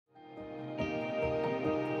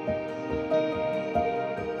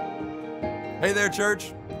Hey there,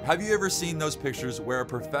 church! Have you ever seen those pictures where a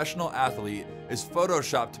professional athlete is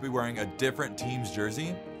photoshopped to be wearing a different team's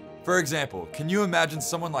jersey? For example, can you imagine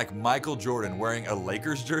someone like Michael Jordan wearing a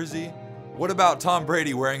Lakers jersey? What about Tom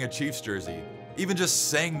Brady wearing a Chiefs jersey? Even just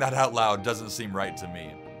saying that out loud doesn't seem right to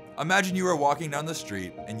me. Imagine you are walking down the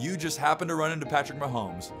street and you just happen to run into Patrick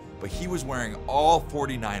Mahomes, but he was wearing all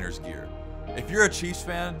 49ers gear. If you're a Chiefs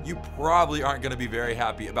fan, you probably aren't going to be very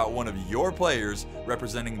happy about one of your players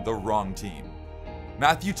representing the wrong team.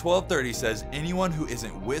 Matthew 12:30 says, "Anyone who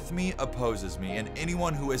isn't with me opposes me, and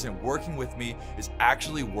anyone who isn't working with me is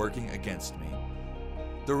actually working against me."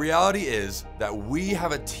 The reality is that we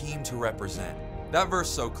have a team to represent. That verse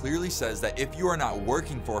so clearly says that if you are not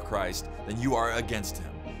working for Christ, then you are against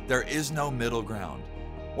him. There is no middle ground.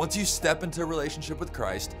 Once you step into a relationship with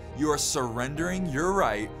Christ, you are surrendering your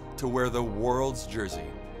right to wear the world's jersey.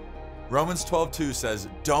 Romans 12:2 says,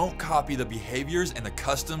 "Don't copy the behaviors and the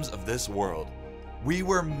customs of this world." We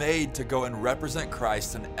were made to go and represent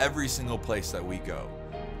Christ in every single place that we go.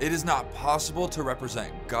 It is not possible to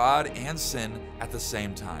represent God and sin at the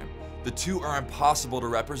same time. The two are impossible to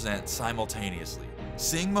represent simultaneously.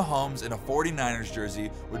 Seeing Mahomes in a 49ers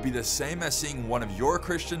jersey would be the same as seeing one of your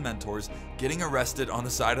Christian mentors getting arrested on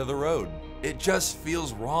the side of the road. It just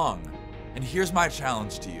feels wrong. And here's my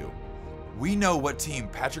challenge to you. We know what team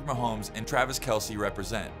Patrick Mahomes and Travis Kelce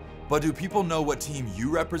represent, but do people know what team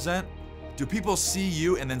you represent? Do people see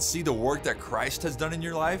you and then see the work that Christ has done in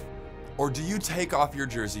your life? Or do you take off your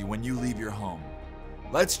jersey when you leave your home?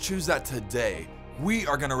 Let's choose that today. We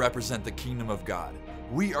are going to represent the kingdom of God.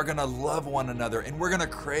 We are going to love one another, and we're going to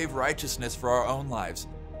crave righteousness for our own lives.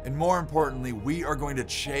 And more importantly, we are going to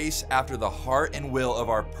chase after the heart and will of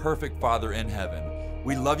our perfect Father in heaven.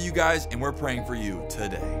 We love you guys, and we're praying for you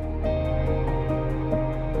today.